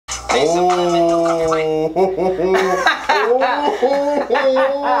Come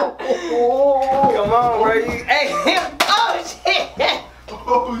on, bro. Hey, oh shit.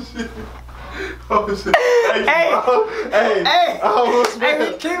 Oh shit. Oh shit. Hey,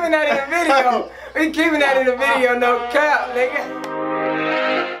 we keeping that in the video. We keeping that in the video, no cap, nigga.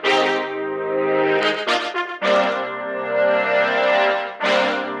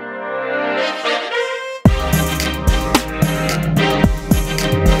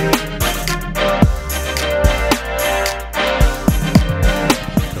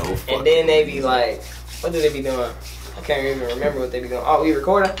 And then they be like, what do they be doing? I can't even remember what they be doing. Oh, we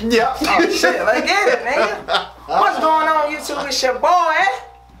recording? Yeah. Oh shit, let's get it, nigga. What's going on, YouTube? It's your boy.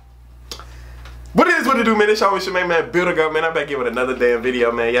 What it is, what it do, man? It's your main man, Builder Go, man. I'm back here with another damn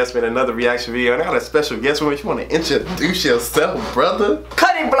video, man. Yes, man, another reaction video. And I got a special guest with me. You want to introduce yourself, brother?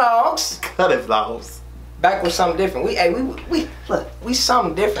 CuddyVlogs. CuddyVlogs. Back with something different. We look, we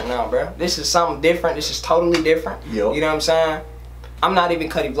something different now, bro. This is something different. This is totally different. Yo. You know what I'm saying? I'm not even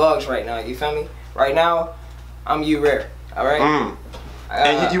CuddyVlogs right now. You feel me? Right now, I'm YouRare. All right.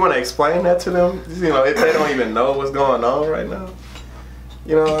 And you want to explain that to them? You know, if they don't even know what's going on right now.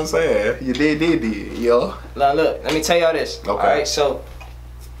 You know what I'm saying? You did, yo. Now look, let me tell y'all this. Okay. Alright, so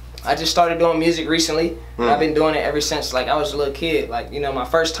I just started doing music recently. And I've been doing it ever since like I was a little kid. Like, you know, my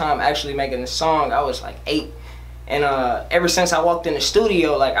first time actually making a song, I was like 8. And ever since I walked in the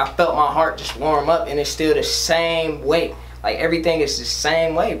studio, like I felt my heart just warm up, and it's still the same way. Like everything is the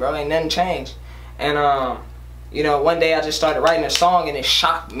same way, bro. Ain't nothing changed. And you know, one day I just started writing a song and it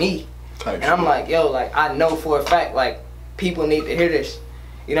shocked me. And I'm like, yo, like I know for a fact like people need to hear this.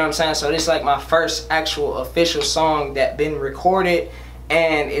 You know what I'm saying? So this is like my first actual official song that been recorded,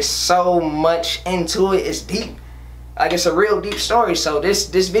 and it's so much into it. It's deep. Like it's a real deep story. So this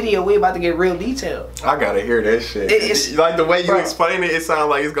video, we about to get real detailed. I gotta hear that shit. It's like the way you explain it, it sounds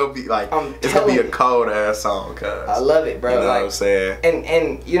like it's gonna be like it's gonna be a cold ass song, cuz. I love it, bro. You know like, what I'm saying?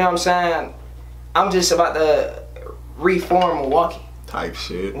 And you know what I'm saying? I'm just about to reform Milwaukee. Type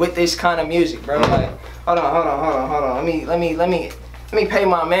shit. With this kind of music, bro. Like, hold on. Let me pay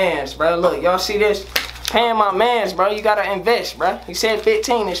my mans, bro. Look, y'all see this? Paying my mans, bro. You gotta invest, bro. He said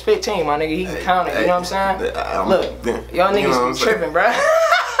 15, it's 15, my nigga. He can count it, you know what I'm saying? Look, y'all niggas be tripping, bro.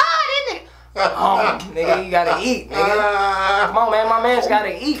 Oh, nigga, you gotta eat, nigga. Come on, man, my man's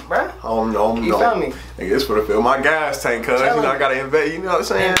gotta eat, bro. Oh, no. You feel me? Nigga, it's for to fill my gas tank, cuz. You know, I gotta invest, you know what I'm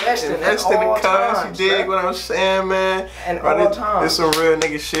saying? Invest in the cuz, you dig what I'm saying, man? And all times. It's some real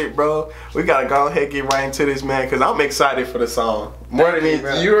nigga shit, bro. We gotta go ahead and get right into this, man, cause I'm excited for the song. More than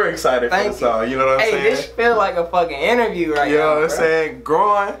you're excited for the song, you know what I'm saying? Hey, this feel like a fucking interview right now, you know what I'm saying?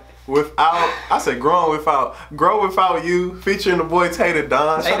 Grow Without You, featuring the boy Tater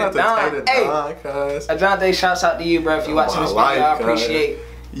Don. Shout out to Tater Don, cuz. Adjante, shouts out to you, bro. If you watching this video, I appreciate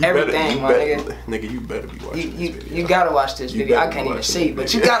everything, my nigga. Nigga, you better be watching this video. You gotta watch this video. I can't even see,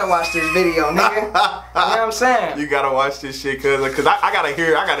 but you gotta watch this video, nigga. You know what I'm saying? You gotta watch this shit, cuz I gotta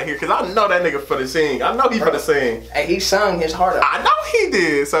hear, cuz I know that nigga for the sing. I know he for the sing. Hey, he sung his heart out. I know he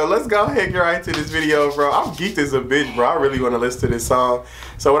did. So let's go ahead and get right into this video, bro. I'm geeked as a bitch, bro. I really want to listen to this song.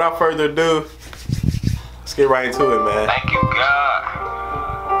 So without further ado, let's get right into it, man. Thank you, God.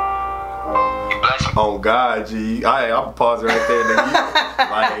 You bless me. Oh God, G. I'll pause right there,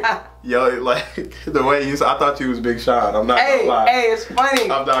 nigga. Like the way you, I thought you was Big Sean. I'm not gonna lie. Hey, it's funny.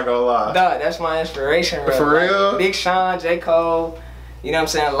 I'm not gonna lie. Dog, that's my inspiration, bro. For real? Big Sean, J. Cole, you know what I'm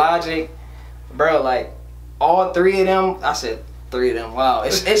saying? Logic, bro. Like all three of them. I said 3 of them. Wow,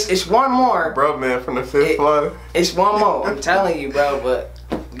 it's one more, bro, man, from the 5th floor. It's one more. I'm telling you, bro. But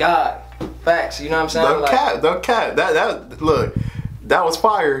God, facts. You know what I'm saying? Don't cap. That look, that was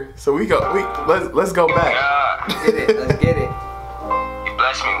fire. So let's go back. Let's get it. You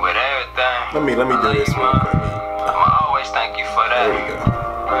bless me with everything. Let me do this real quick. I'ma always thank you for that. There we go.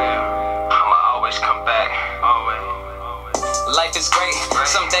 I'ma always come back. Always. Life is great.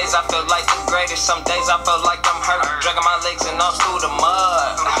 Some days I feel like the greatest. Some days I feel like I'm hurt. Dragging my legs and I'm through the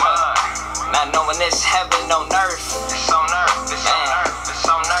mud. Not knowing it's heaven on earth. It's on earth. It's on earth. It's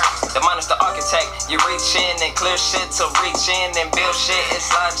on earth. The mind is the architect. You reach in and clear shit to reach in and build shit.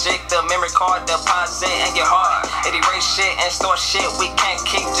 It's logic. The memory card deposit in your heart. It erase shit and store shit. We can't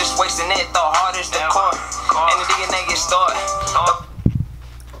keep just wasting it. The heart is the core. And the DNA is stored.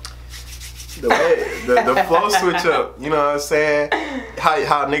 The way the flow switch up, you know what I'm saying?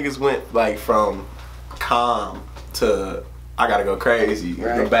 How niggas went like from calm to I gotta go crazy,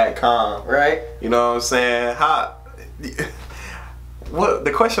 the back calm, right? You know what I'm saying? What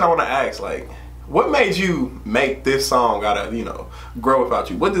the question I want to ask, like, what made you make this song out of, you know, Grow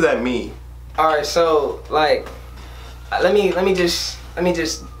Without You? What does that mean? All right, so like, let me just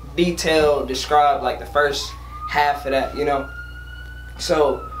detail describe like the first half of that, you know.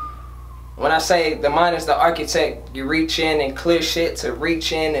 So when I say the mind is the architect, you reach in and clear shit to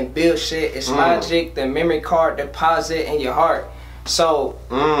reach in and build shit. It's logic, the memory card deposit in your heart. So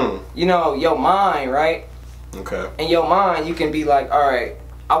you know, your mind, right? Okay. In your mind, you can be like, all right,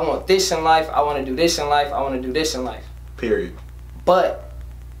 I want this in life, I want to do this in life, I want to do this in life. Period. But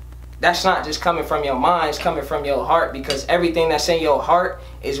that's not just coming from your mind, it's coming from your heart, because everything that's in your heart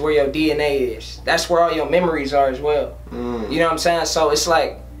is where your DNA is. That's where all your memories are as well. You know what I'm saying? So it's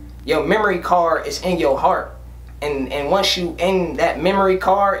like your memory card is in your heart. And once you in that memory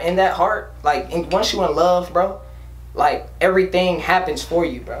card, in that heart, like once you in love, bro, like everything happens for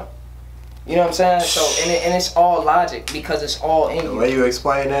you, bro. You know what I'm saying? So and it's all logic because it's all in you. The way you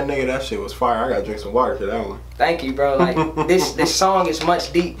explain that, nigga, that shit was fire. I gotta drink some water for that one. Thank you, bro. Like this song is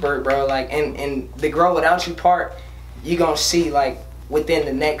much deeper, bro. Like and the grow without you part, you gonna see like within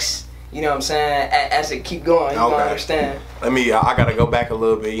the next, you know what I'm saying, as it keep going, you gonna understand. I gotta go back a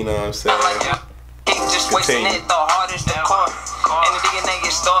little bit, you know what I'm saying? Just wasting it, the hardest the core. And the DNA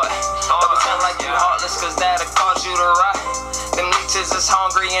is stored. Don't pretend like you heartless, cause that'll cause you to rot. Them leeches is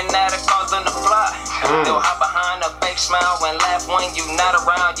hungry and that'll cause them to fly. They'll hide behind a fake smile and laugh when you not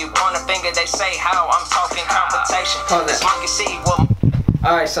around. You point a finger, they say how. I'm talking confrontation. This monkey see what.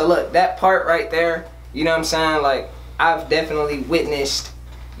 Alright, so look, that part right there, you know what I'm saying? Like, I've definitely witnessed,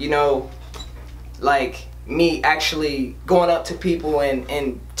 you know, like me actually going up to people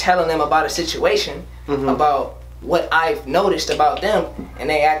and telling them about a situation, about what I've noticed about them, and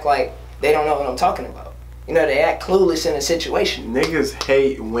they act like they don't know what I'm talking about. You know, they act clueless in a situation. Niggas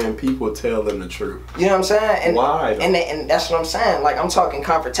hate when people tell them the truth. You know what I'm saying? And, why? And that's what I'm saying. Like, I'm talking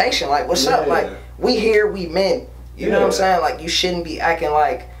confrontation. Like, what's up? Like, we here, we men. You know what I'm saying? Like, you shouldn't be acting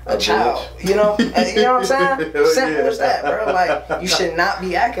like a child. You know? You know what I'm saying? Simple as that, bro. Like, you should not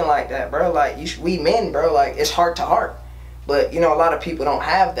be acting like that, bro. Like, we men, bro. Like, it's heart to heart. But, you know, a lot of people don't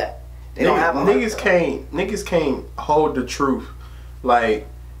have that. They don't have a heart. Niggas can't hold the truth. Like,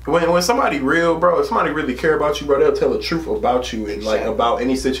 when somebody real, bro, if somebody really care about you, bro, they'll tell the truth about you and like about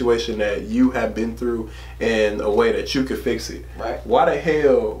any situation that you have been through in a way that you could fix it. Right. Why the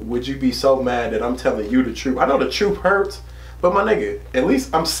hell would you be so mad that I'm telling you the truth? I know the truth hurts, but my nigga, at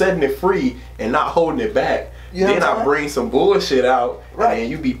least I'm setting it free and not holding it back. You know then I bring some bullshit out, and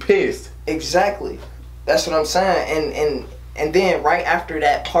you be pissed. Exactly. That's what I'm saying. And then right after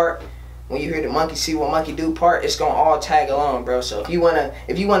that part, when you hear the monkey see what monkey do part, it's gonna all tag along, bro. So if you wanna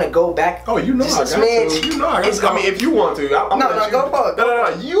go back, oh, you know I got to. You know I got to. I mean, if you want to, no, go for it. No,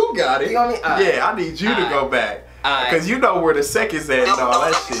 you got it. You got me? Yeah, I need you to go back because you know where the seconds at and all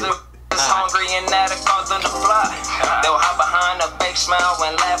that shit. Hungry and that'll cause them to fly. They'll hide behind a fake smile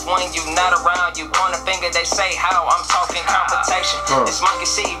and laugh when you not around. You point a finger, they say how. I'm talking confrontation. This monkey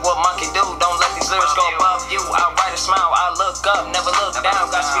see what monkey do. Don't let these lyrics go above you. I write a smile, I look up, never look down.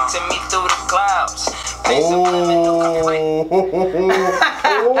 God speak to me through the clouds. Come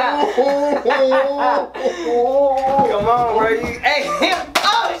on, bro. Hey,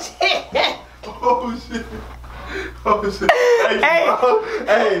 oh shit. Oh shit. Oh shit. Hey, bro.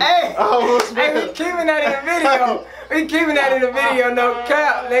 Hey, we keeping that in the video. We keeping that in the video, no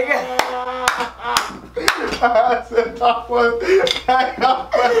cap, nigga.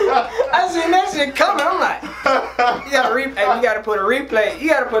 I seen that shit coming. I'm like, you gotta put a replay. You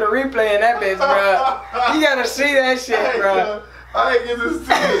gotta put a replay in that bitch, bro. You gotta see that shit, bro. I ain't get to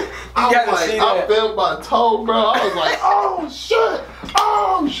see it. I felt my toe, bro. I was like, oh shit.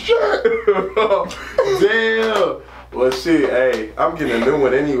 Oh shit. Damn. Well, shit, hey, I'm getting a new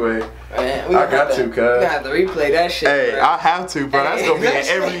one anyway. Man, I got to, cuz. We gonna have to replay that shit. Hey, bro. I have to, bro. That's gonna be in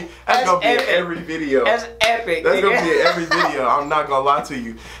every. That's gonna be in every video. That's epic. That's gonna be in every video. I'm not gonna lie to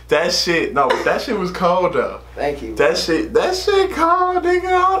you. That shit, no, but that shit was cold though. Thank you. That shit cold,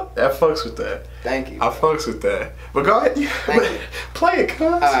 nigga. That fucks with that. Thank you. I fucks with that. But go ahead, play it, cuz.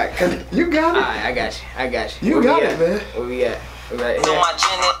 Alright, cuz. You got it. Alright, I got you. You got it, man. Where we at? Right here.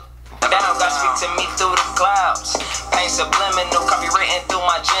 Down, God speak to me through the clouds. Paint subliminal, copywritten through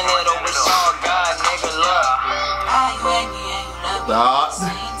my genital. It's all God, nigga, look.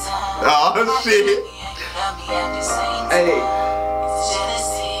 Oh shit. Hey.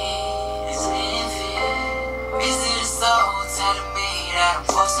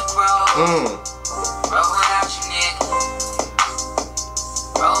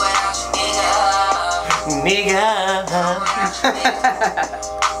 Nigga.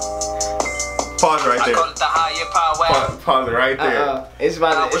 Pause right there. Pause it right there. It's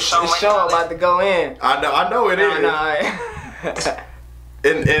about to go in. I know it is. No.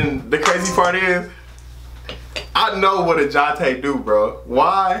 And the crazy part is, I know what a Jate do, bro.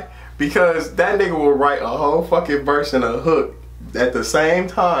 Why? Because that nigga will write a whole fucking verse and a hook at the same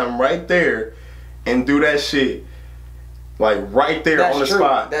time, right there, and do that shit like right there on the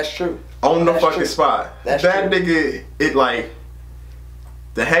spot. That's true. On the fucking spot. That nigga, it like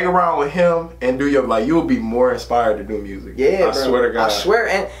to hang around with him and do your like, you'll be more inspired to do music. Yeah, I swear to God. I swear,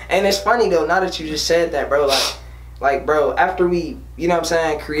 and it's funny though. Now that you just said that, bro, like, bro, after we, you know what I'm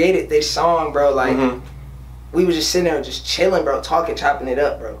saying, created this song, bro, like, we was just sitting there just chilling, bro, talking, chopping it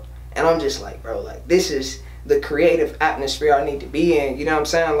up, bro. And I'm just like, bro, like, this is the creative atmosphere I need to be in. You know what I'm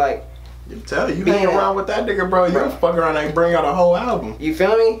saying? Like, I'm telling you, hang around with that nigga, bro. You fuck around and bring out a whole album. You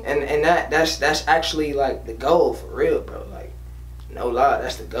feel me? And that's actually like the goal for real, bro. Like, no lie,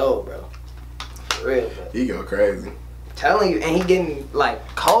 that's the goal, bro. For real, bro. He go crazy. I'm telling you, and he getting like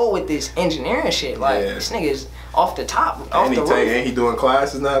cold with this engineering shit. Like, this nigga is off the top, and he doing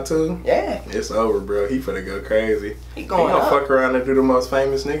classes now too. Yeah. It's over, bro. He finna go crazy. He gonna fuck around and do the most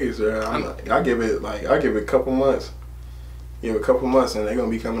famous niggas, bro. I give it a couple months. Give it a couple months and they gonna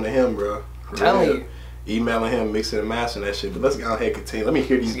be coming to him, bro. I'm telling you. Emailing him, mixing and mastering that shit. But let's go ahead and continue. Let me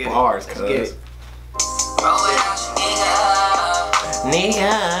hear these bars, cuz.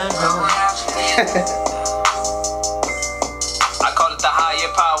 Nigga. I call it the higher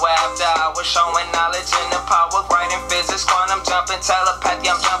power after I was showing knowledge and the power. Writing physics, quantum jumping, telepathy,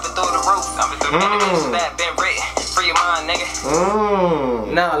 I'm jumping through the roof. That been written. Free your mind,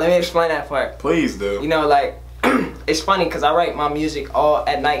 nigga. No, let me explain that part. Please do. You know, like, it's funny because I write my music all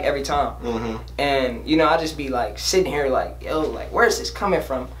at night every time. And, you know, I just be like sitting here like, yo, like, where's this coming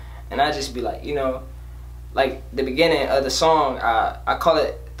from? And I just be like, you know, like the beginning of the song, I call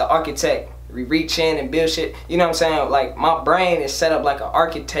it the architect. We reach in and build shit. You know what I'm saying? Like, my brain is set up like an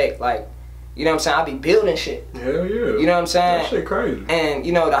architect. Like, you know what I'm saying? I be building shit. Hell yeah. You know what I'm saying? That shit crazy. And,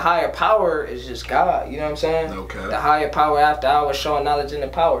 you know, the higher power is just God. You know what I'm saying? Okay. The higher power after I was showing knowledge and the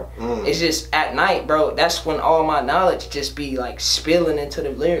power. It's just at night, bro. That's when all my knowledge just be like spilling into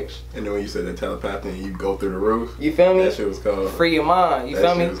the lyrics. And then when you said that telepathy and you go through the roof. You feel me? That shit was cold. Free your mind. You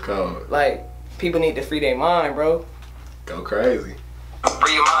feel me? That shit was cold. Like, people need to free their mind, bro. Go crazy.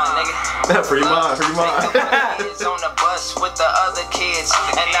 Free your mind, nigga. Free your mind, free your mind. Kids on the bus with the other kids,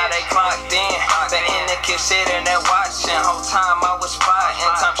 and now they clocked in. The inner kids sitting there watching. Whole time I was spotting.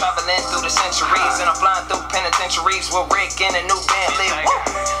 Time traveling through the centuries, and I'm flying through penitentiaries with Rick in a new Bentley.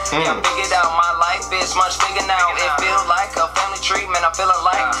 Yeah, I figured out my life is much bigger now. It feel like a family treatment. I'm feeling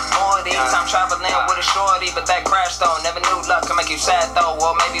like more of these. I'm traveling with a shorty, but that crash though never knew luck could make you sad though,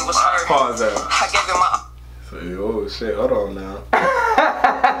 or maybe it was her. Pause that. I gave it my. Oh shit, hold on now.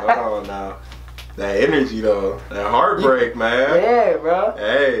 Hold on now. That energy though. That heartbreak, man. Yeah, bro.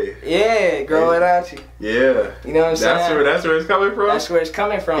 Hey. Yeah, grow it out you. Yeah. You know what I'm saying? That's where it's coming from? That's where it's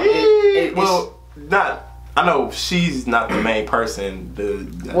coming from. I know she's not the main person that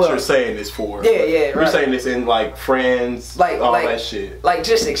you're saying this for. Yeah, yeah, right. You're saying this in like friends, like all that shit. Like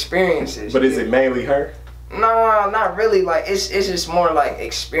just experiences. But is it mainly her? No, not really. Like it's just more like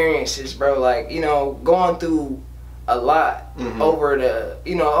experiences, bro. Like, you know, going through a lot over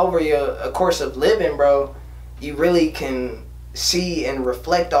a course of living, bro. You really can see and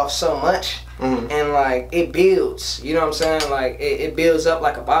reflect off so much, and like it builds. You know what I'm saying? Like it builds up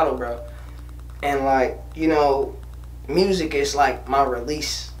like a bottle, bro. And like, you know, music is like my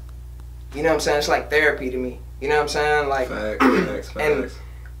release. You know what I'm saying? It's like therapy to me. You know what I'm saying? Like facts. And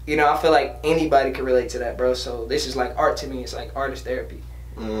you know, I feel like anybody can relate to that, bro. So this is like art to me. It's like artist therapy.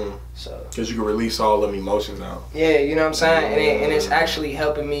 So because you can release all them emotions out. Yeah, you know what I'm saying? And it's actually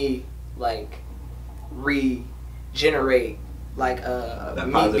helping me like regenerate like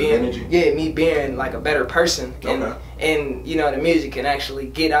that positive energy. Yeah, me being like a better person. And you know, the music can actually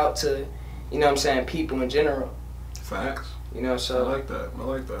get out to, you know what I'm saying, people in general. Facts. You know, so I like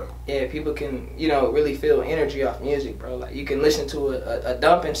that. Yeah, people can, you know, really feel energy off music, bro. Like you can listen to a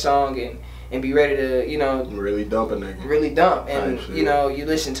dumping song and be ready to, you know, really dump a nigga. Really dump. And you know, you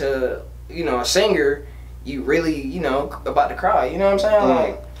listen to, you know, a singer, you really, you know, about to cry. You know what I'm saying?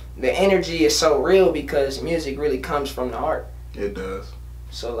 Like the energy is so real because music really comes from the heart. It does.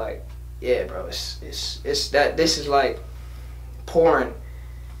 So like, yeah, bro, it's that this is like pouring.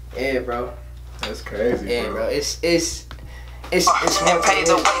 Yeah, bro. That's crazy, yeah, bro. It's and paid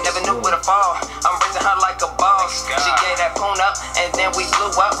the way, never knew where to fall. I'm raising her like a boss. She gave that poon up, and then we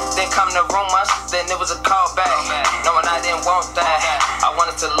blew up. Then come the rumors, then it was a call back. Knowing I didn't want that. I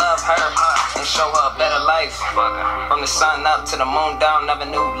wanted to love her and show her a better life. From the sun up to the moon down, never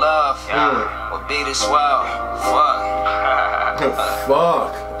knew love would be this well. Fuck.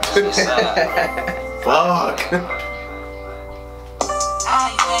 Fuck.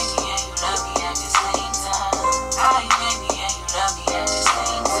 How you hate me and you love me at the same time.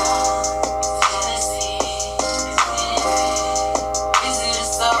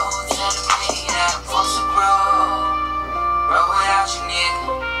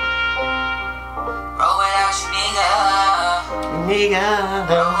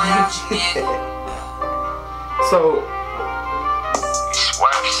 now. So, It's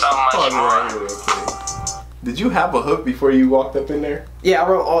worth so much pause it more. right here real quick. Did you have a hook before you walked up in there? Yeah, I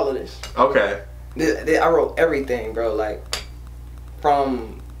wrote all of this. Okay. I wrote everything, bro. Like,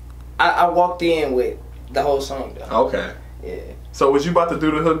 from I walked in with the whole song done. Okay. Yeah. So was you about to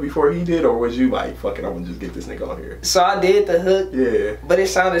do the hook before he did, or was you like, fuck it, I'm gonna just get this nigga on here? So I did the hook. Yeah. But it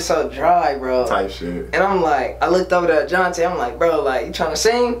sounded so dry, bro. Type shit. And I'm like, I looked over to Jonte. I'm like, bro, like, you trying to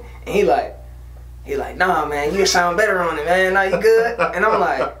sing? And he like, nah, man, you sound better on it, man. Nah, you good? And I'm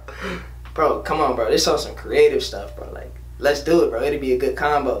like, bro, come on, bro. This on some creative stuff, bro. Like, let's do it, bro. It'll be a good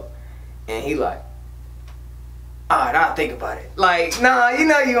combo. And he like, all right, I'll think about it. Like, nah, you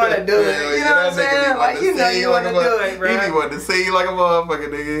know you want to do it. You know what I'm saying? Like, you know you want to do it, bro. He want to see you like a motherfucker,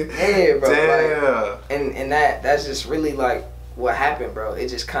 nigga. Yeah, bro. Damn. Like, and that's just really like what happened, bro. It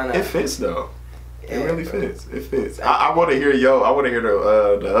just kind of. It fits though. Yeah, it really bro. fits. It fits. I want to hear I want to hear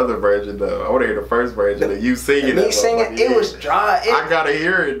the other version though. I want to hear the first version of you singing. Me singing, it was dry. I gotta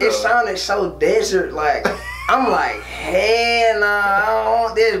hear it though. It sounded so desert, like. I'm like, hell nah, I don't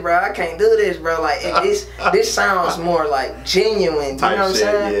want this, bro. I can't do this, bro. Like, this sounds more like genuine. You know what I'm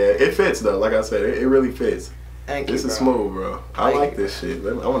saying? Yeah, it fits though. Like I said, it really fits. Thank you, This is bro. smooth, bro. I like this shit.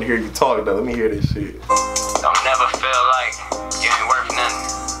 I want to hear you talk though. Let me hear this shit. Don't never feel like you ain't worth nothing.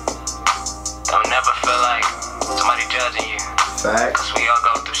 Don't never feel like somebody judging you. Facts. Cause we all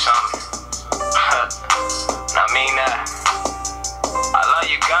go through something. I mean I love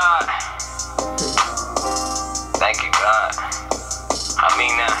you, God. Thank you, God. I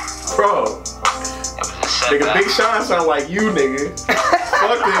mean Bro. it was a Nigga, setback. Big Sean sound like you, nigga.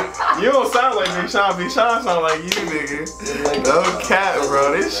 Fuck it. You don't sound like Big Sean. Big Sean sound like you, nigga. No cap,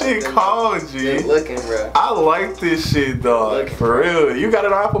 bro. This shit cold, G. Good looking, bro. I like this shit, dog. For real. You got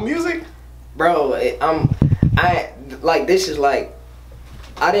it on Apple Music? Bro, this is like,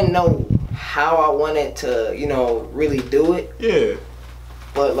 I didn't know how I wanted to, you know, really do it. Yeah.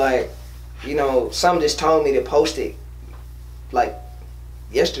 But like, you know, some just told me to post it like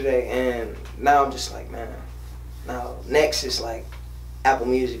yesterday, and now I'm just like, man, now next is like Apple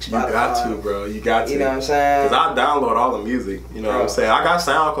Music, Spotify. You got to, bro. You got to. You know what I'm saying? Because I download all the music. You know what I'm saying? I got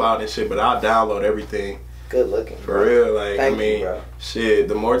SoundCloud and shit, but I download everything. Good looking. For real. Like, Thank I mean, you, bro. shit,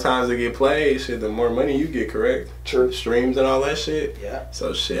 the more times it get played, shit, the more money you get, correct? True. Streams and all that shit. Yeah.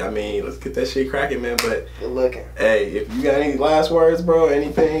 So, shit, I mean, let's get that shit cracking, man. But, Good looking. hey, if you got any last words, bro,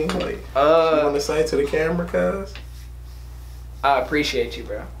 anything, like, you want to say to the camera, cuz? I appreciate you,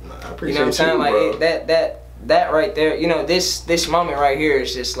 bro. Nah, I You appreciate know what I'm saying? bro. Like, that right there, you know, this moment right here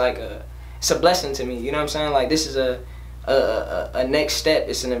is just like it's a blessing to me. You know what I'm saying? Like, this is a next step.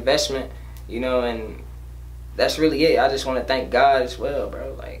 It's an investment, you know, and that's really it. I just want to thank God as well,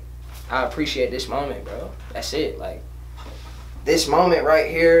 bro. Like, I appreciate this moment, bro. That's it. Like, this moment right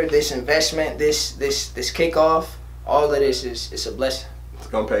here, this investment, this kickoff, all of this is a blessing. It's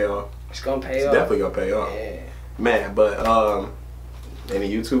gonna pay off. It's gonna pay It's off. definitely gonna pay off. Yeah. Man, but any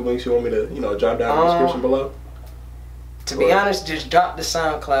YouTube links you want me to, you know, drop down in the description below? To be honest, just drop the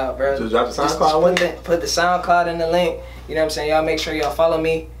SoundCloud, bro. Just drop the Just SoundCloud link? put the SoundCloud in the link. You know what I'm saying? Y'all make sure y'all follow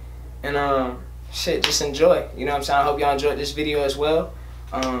me. And shit, just enjoy. You know what I'm saying? I hope y'all enjoyed this video as well.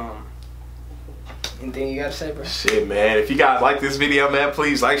 Anything you gotta say, bro? Shit, man. If you guys like this video, man,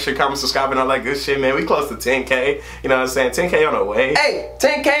 please like, share, comment, subscribe, and all that good shit, man. We close to 10K. You know what I'm saying? 10K on the way. Hey,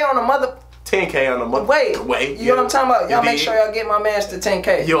 10K on the mother... 10K on the mother... Wait. You know what I'm talking about? Y'all make sure y'all get my mans to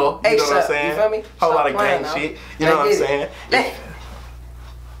 10K. Yo, you know what I'm ASAP, saying? you feel me? Whole lot of Stop gang playing, shit. now. You know what I'm saying? Get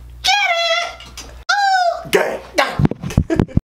it! Gang.